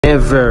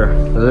Never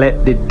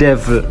let the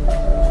devil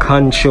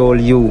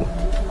control you.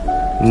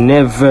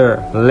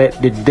 Never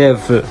let the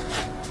devil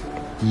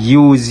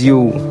use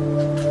you.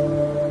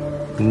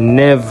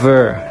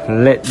 Never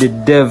let the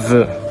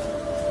devil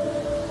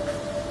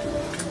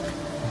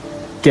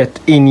get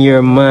in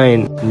your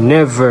mind.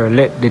 Never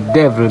let the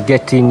devil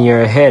get in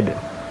your head.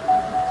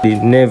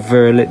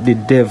 Never let the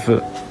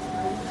devil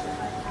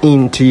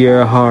into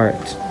your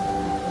heart.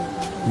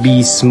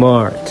 Be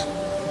smart.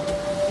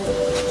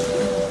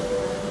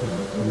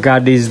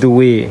 God is the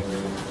way.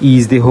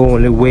 He's the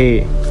only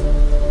way.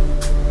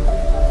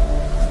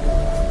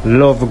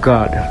 Love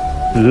God.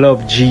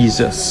 Love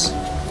Jesus.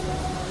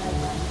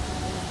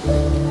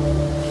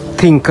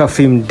 Think of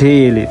Him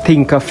daily.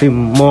 Think of Him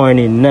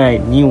morning,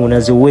 night, noon.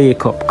 As you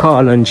wake up,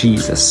 call on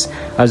Jesus.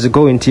 As you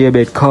go into your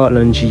bed, call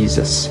on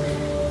Jesus.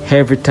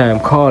 Every time,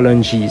 call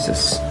on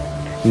Jesus.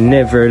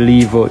 Never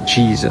leave out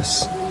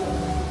Jesus.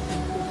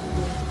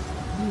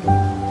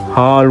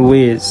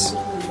 Always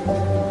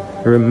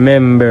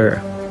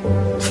remember,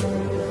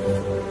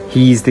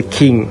 He's the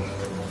King.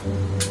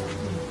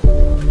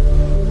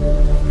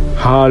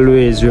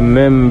 Always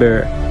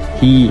remember,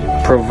 He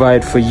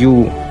provide for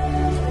you.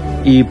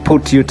 He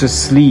put you to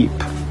sleep.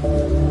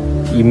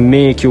 He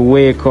make you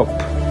wake up.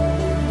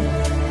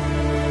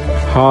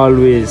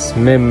 Always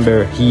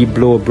remember, He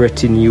blow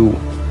breath in you,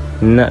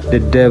 not the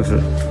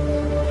devil.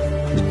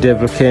 The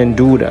devil can't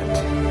do that.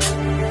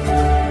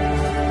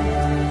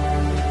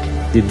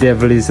 The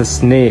devil is a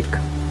snake.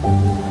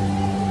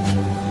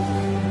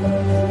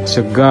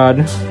 So God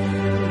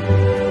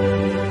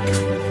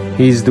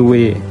is the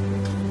way.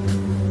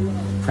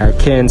 I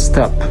can't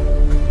stop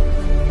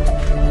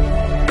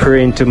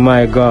praying to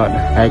my God.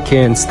 I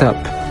can't stop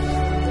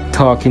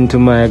talking to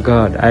my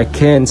God. I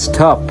can't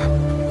stop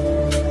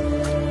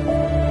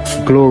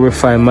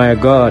glorify my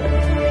God,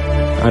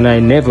 and I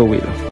never will.